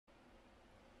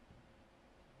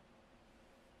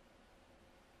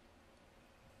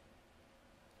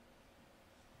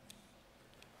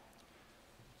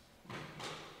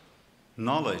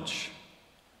knowledge,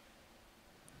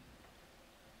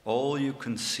 all you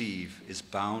conceive is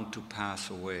bound to pass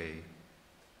away.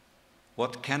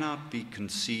 What cannot be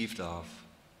conceived of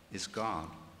is God.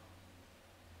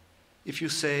 If you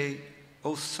say,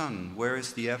 "O sun, where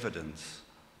is the evidence?"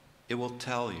 it will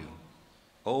tell you,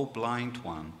 "O blind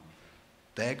one,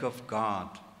 beg of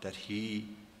God that he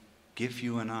give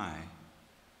you an eye."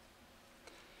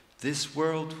 This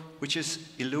world, which is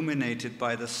illuminated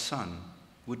by the sun,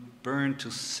 would burn to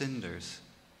cinders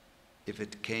if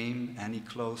it came any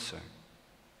closer.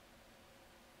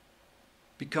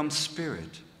 Become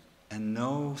spirit and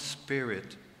know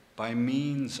spirit by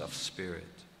means of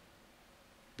spirit.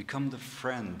 Become the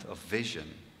friend of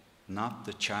vision, not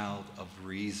the child of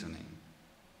reasoning.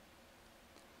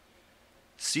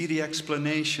 See the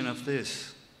explanation of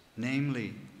this,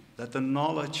 namely, that the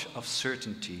knowledge of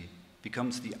certainty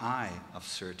becomes the eye of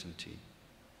certainty.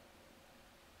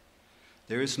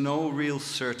 There is no real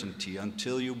certainty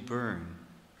until you burn.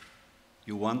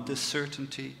 You want this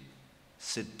certainty?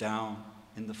 Sit down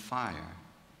in the fire.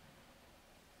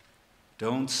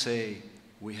 Don't say,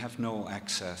 "We have no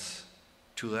access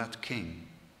to that king."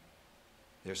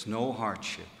 There's no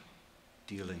hardship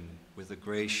dealing with a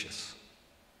gracious